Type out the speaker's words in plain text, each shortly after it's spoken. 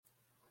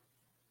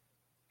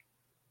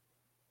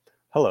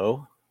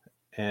Hello,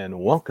 and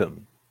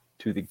welcome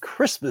to the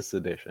Christmas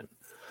edition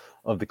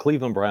of the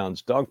Cleveland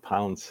Browns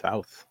Dawgpound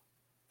South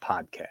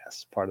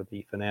podcast, part of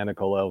the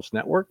Fanatical Elves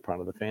Network,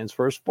 part of the Fans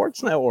First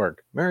Sports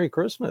Network. Merry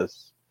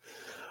Christmas.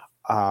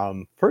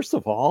 First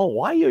of all,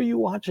 why are you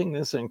watching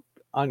this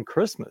on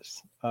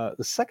Christmas?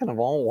 Second of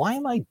all, why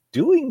am I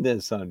doing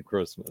this on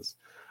Christmas?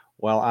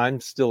 Well,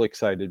 I'm still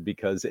excited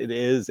because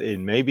it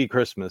may be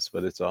Christmas,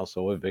 but it's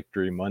also a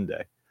Victory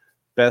Monday.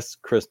 Best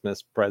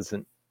Christmas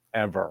present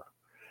ever.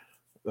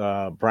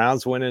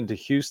 Browns went into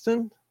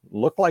Houston,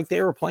 looked like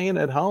they were playing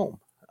at home.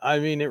 I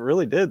mean, it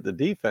really did. The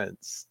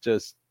defense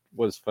just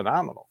was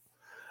phenomenal.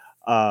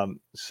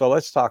 So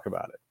let's talk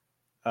about it.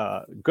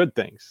 Good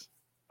things.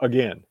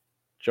 Again,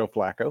 Joe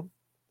Flacco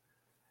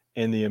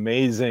and the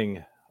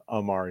amazing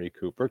Amari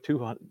Cooper,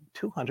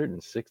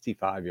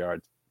 265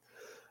 yards.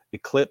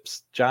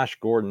 Eclipsed Josh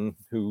Gordon,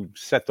 who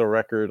set the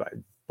record, I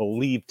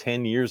believe,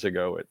 10 years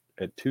ago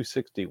at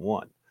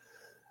 261.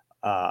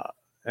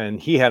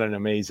 And he had an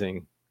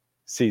amazing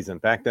season.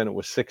 Back then it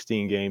was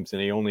 16 games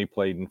and he only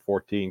played in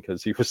 14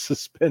 because he was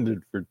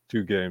suspended for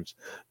 2 games,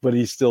 but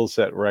he still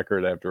set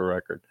record after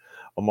record.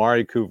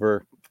 Amari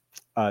Cooper,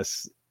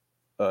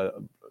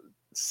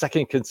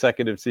 second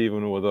consecutive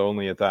season with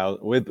only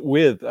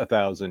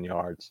 1,000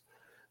 yards.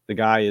 The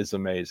guy is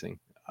amazing.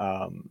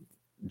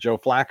 Joe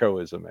Flacco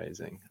is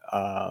amazing.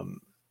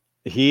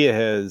 He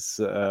has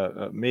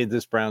made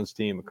this Browns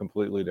team a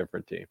completely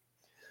different team.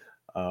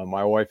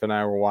 My wife and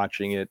I were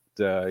watching it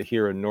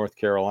here in North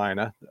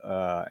Carolina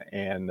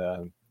and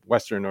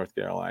Western North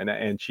Carolina,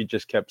 and she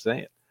just kept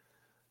saying,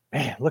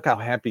 man, look how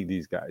happy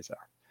these guys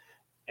are.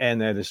 And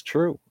that is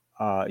true.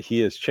 He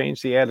has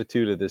changed the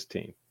attitude of this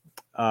team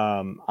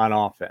on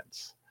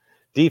offense.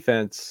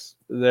 Defense,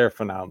 they're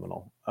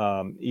phenomenal.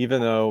 Even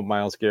though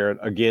Myles Garrett,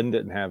 again,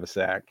 didn't have a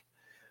sack,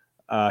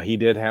 he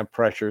did have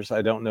pressures.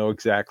 I don't know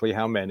exactly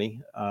how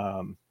many.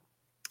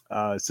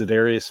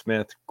 Zadarius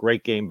Smith,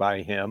 great game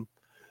by him.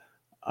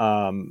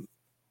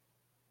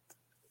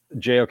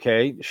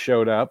 JOK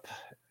showed up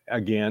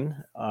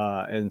again,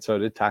 and so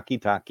did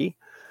Taki.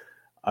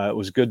 It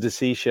was good to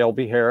see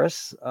Shelby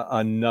Harris,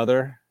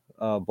 another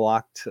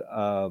blocked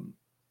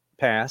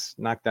pass,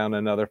 knocked down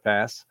another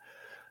pass.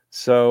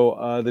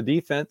 So the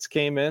defense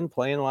came in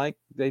playing like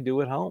they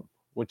do at home,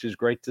 which is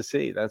great to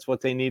see. That's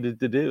what they needed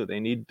to do. They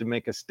needed to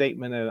make a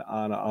statement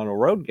on a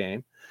road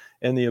game.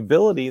 And the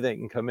ability they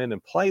can come in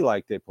and play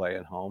like they play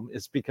at home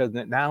is because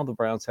now the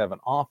Browns have an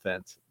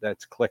offense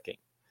that's clicking.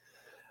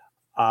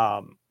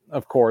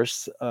 Of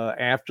course,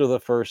 after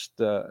the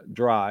first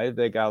drive,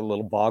 they got a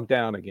little bogged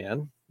down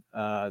again.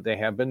 They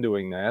have been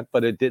doing that,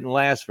 but it didn't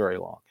last very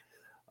long.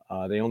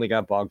 They only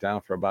got bogged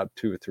down for about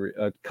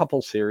a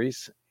couple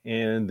series.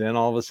 And then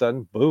all of a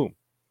sudden, boom,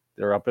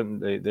 they're up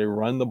and they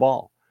run the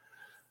ball.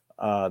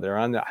 They're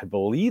on I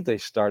believe they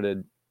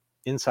started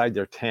inside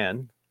their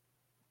 10.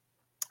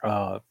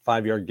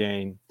 5-yard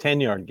gain,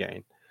 10-yard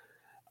gain.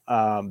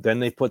 Then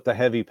they put the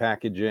heavy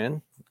package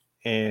in,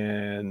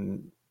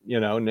 and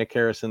Nick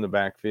Harris in the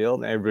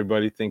backfield.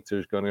 Everybody thinks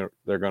they're going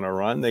to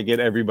run. They get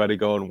everybody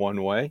going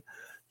one way.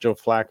 Joe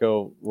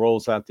Flacco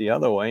rolls out the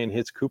other way and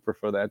hits Cooper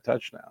for that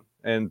touchdown.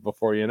 And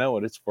before you know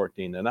it, it's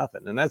 14-0,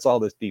 and that's all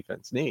this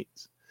defense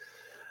needs.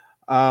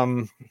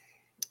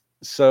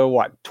 So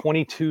what?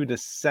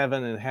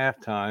 22-7 at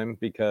halftime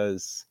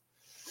because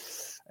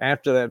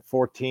after that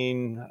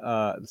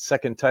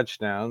 14-second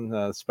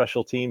touchdown,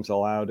 special teams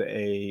allowed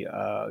a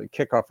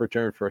kickoff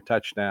return for a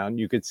touchdown.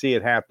 You could see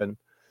it happen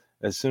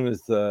as soon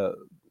as the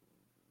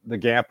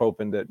gap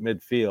opened at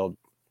midfield.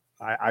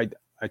 I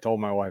told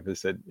my wife, I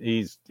said,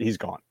 he's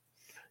gone.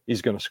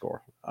 He's going to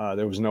score.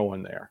 There was no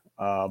one there.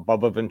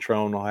 Bubba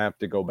Ventrone will have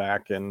to go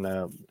back, and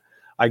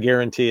I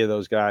guarantee you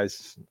those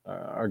guys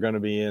are going to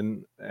be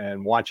in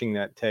and watching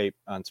that tape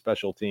on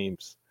special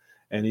teams.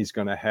 And he's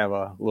going to have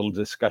a little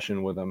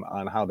discussion with them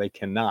on how they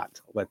cannot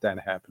let that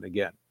happen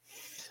again.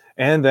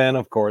 And then,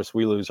 of course,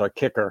 we lose our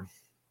kicker,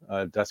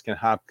 Dustin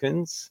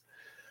Hopkins,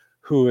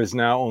 who is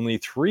now only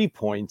 3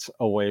 points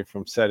away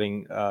from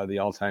setting the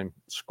all-time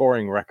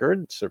scoring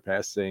record,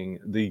 surpassing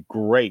the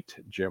great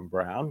Jim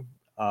Brown.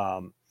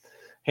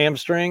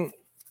 Hamstring,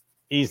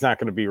 he's not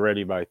going to be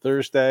ready by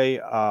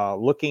Thursday.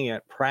 Looking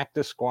at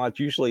practice squads,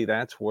 usually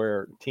that's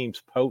where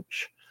teams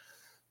poach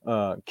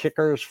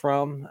kickers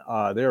from.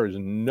 There is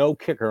no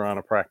kicker on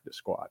a practice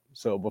squad.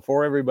 So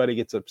before everybody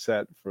gets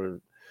upset for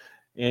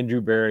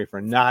Andrew Berry for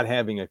not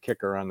having a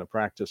kicker on the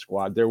practice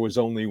squad, there was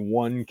only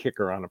one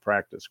kicker on a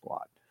practice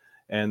squad,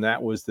 and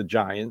that was the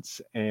Giants.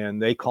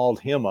 And they called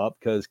him up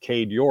because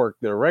Cade York,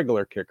 their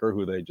regular kicker,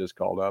 who they just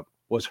called up,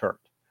 was hurt.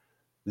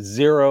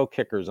 0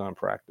 kickers on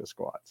practice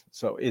squads.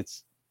 So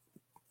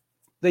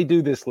they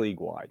do this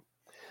league-wide.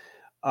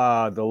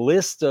 The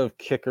list of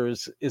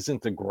kickers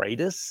isn't the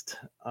greatest.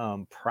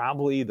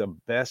 Probably the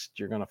best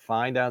you're going to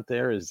find out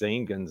there is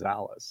Zane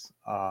Gonzalez.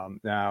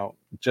 Now,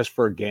 just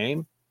for a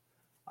game,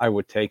 I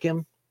would take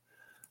him.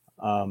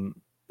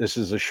 This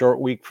is a short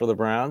week for the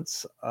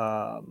Browns.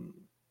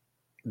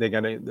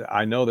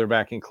 I know they're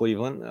back in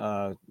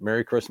Cleveland.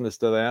 Merry Christmas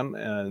to them,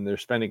 and they're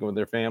spending it with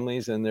their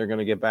families, and they're going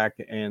to get back.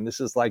 And this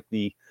is like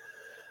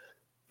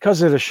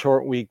because of the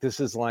short week, this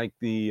is like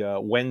the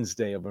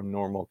Wednesday of a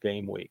normal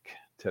game week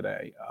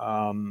today.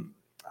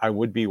 I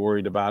would be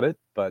worried about it,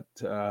 but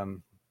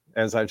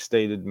as I've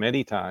stated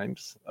many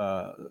times,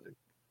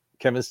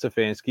 Kevin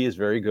Stefanski is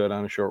very good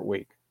on a short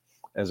week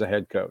as a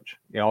head coach.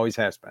 He always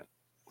has been.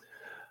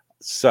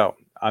 So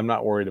I'm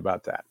not worried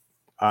about that.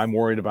 I'm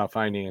worried about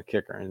finding a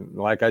kicker. And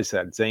like I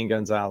said, Zane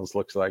Gonzalez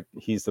looks like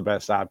he's the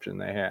best option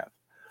they have.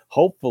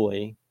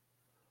 Hopefully,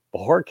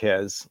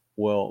 Bojorquez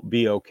will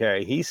be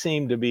okay. He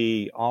seemed to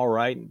be all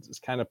right. It's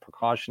kind of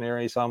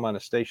precautionary. I saw him on a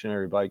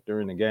stationary bike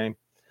during the game.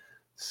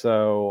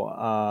 So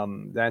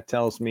that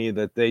tells me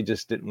that they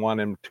just didn't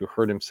want him to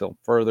hurt himself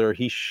further.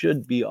 He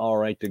should be all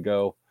right to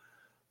go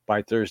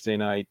by Thursday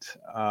night.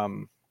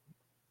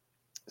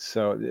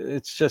 So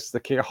it's just the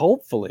care.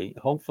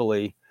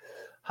 Hopefully,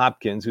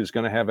 Hopkins, who's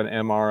going to have an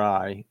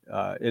MRI,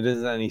 it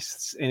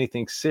isn't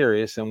anything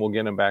serious, and we'll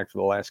get him back for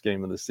the last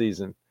game of the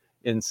season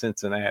in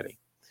Cincinnati.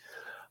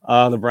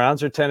 The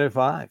Browns are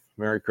 10-5.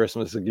 Merry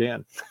Christmas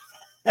again.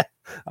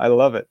 I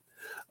love it.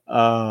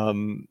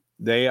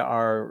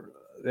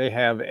 They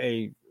have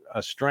a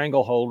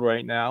stranglehold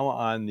right now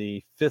on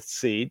the 5th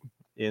seed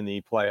in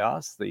the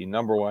playoffs, the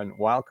number 1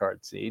 wild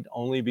card seed,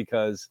 only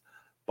because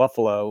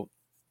Buffalo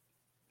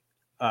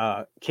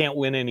can't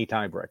win any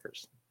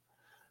tiebreakers.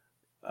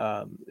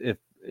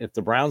 If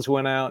the Browns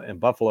win out and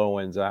Buffalo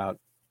wins out,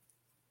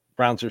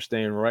 Browns are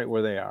staying right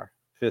where they are,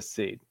 5th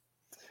seed.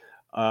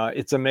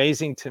 It's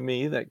amazing to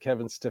me that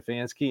Kevin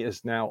Stefanski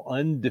is now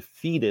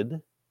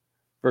undefeated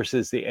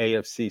versus the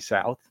AFC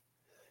South.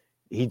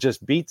 He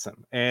just beats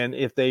them. And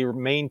if they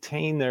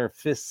maintain their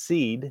 5th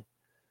seed,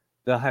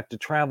 they'll have to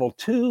travel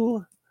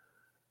to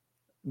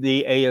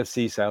the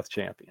AFC South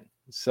champion.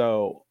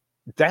 So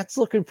that's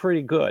looking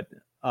pretty good.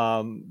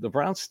 The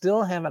Browns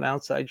still have an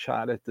outside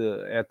shot at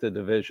the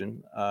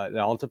division. It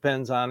all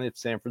depends on if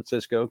San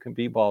Francisco can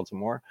beat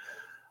Baltimore.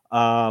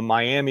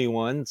 Miami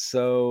won,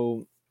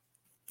 so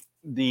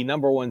the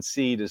number 1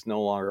 seed is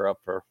no longer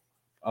up for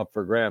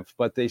grabs,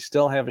 but they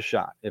still have a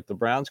shot. If the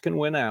Browns can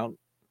win out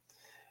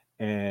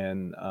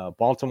and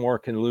Baltimore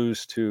can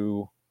lose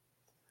to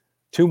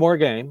 2 more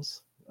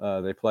games,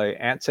 they play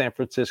at San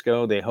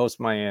Francisco, they host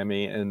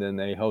Miami, and then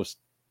they host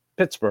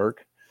Pittsburgh.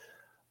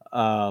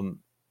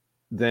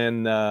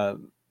 Then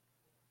and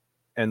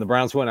the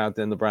Browns went out,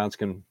 then the Browns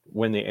can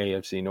win the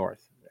AFC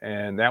North.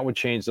 And that would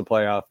change the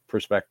playoff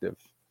perspective.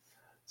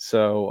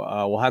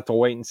 So we'll have to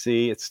wait and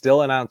see. It's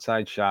still an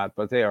outside shot,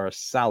 but they are a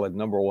solid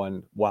number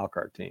 1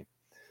 wildcard team.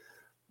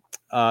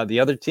 The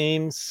other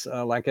teams,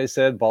 like I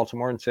said,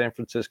 Baltimore and San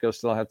Francisco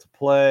still have to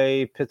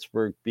play.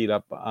 Pittsburgh beat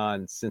up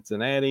on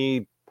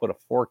Cincinnati, put a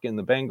fork in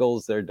the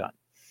Bengals. They're done.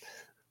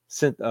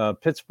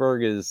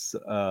 Pittsburgh is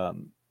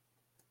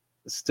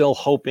still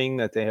hoping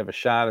that they have a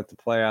shot at the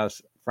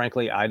playoffs.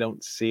 Frankly, I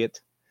don't see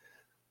it.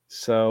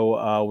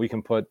 So we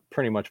can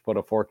pretty much put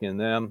a fork in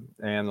them.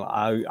 And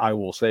I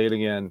will say it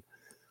again,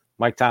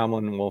 Mike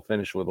Tomlin will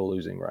finish with a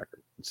losing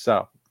record.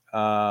 So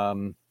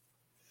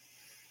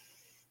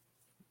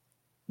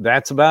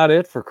that's about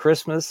it for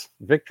Christmas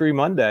Victory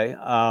Monday.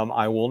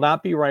 I will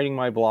not be writing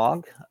my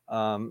blog.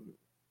 I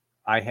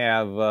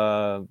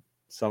have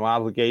some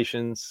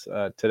obligations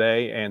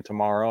today and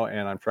tomorrow,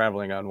 and I'm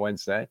traveling on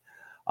Wednesday.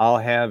 I'll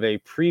have a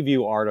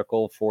preview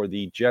article for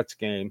the Jets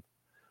game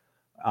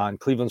on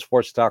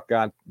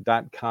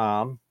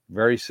clevelandsportstalk.com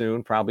very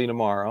soon, probably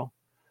tomorrow.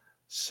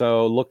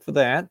 So look for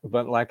that.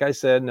 But like I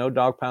said, no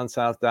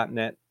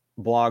dogpoundsouth.net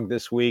blog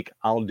this week.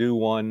 I'll do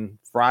one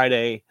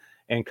Friday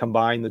and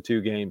combine the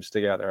 2 games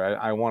together.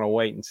 I want to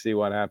wait and see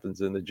what happens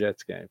in the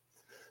Jets game.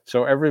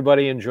 So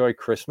everybody enjoy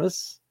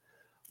Christmas.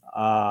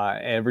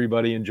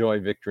 Everybody enjoy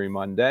Victory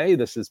Monday.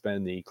 This has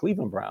been the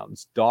Cleveland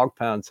Browns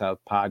Dawgpound South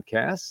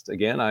podcast.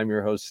 Again, I'm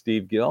your host,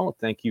 Steve Gill.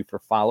 Thank you for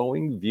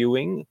following,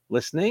 viewing,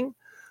 listening.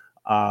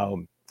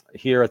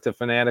 Here at the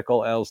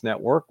Fanatical Elves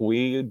Network,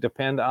 we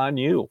depend on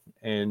you.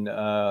 And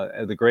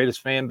the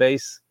greatest fan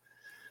base,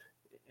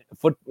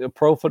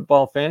 pro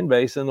football fan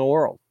base in the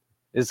world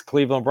is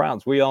Cleveland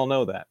Browns. We all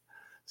know that.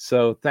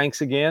 So thanks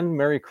again.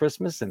 Merry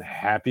Christmas and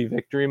happy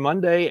Victory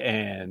Monday,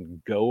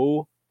 and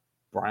go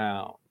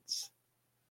Browns.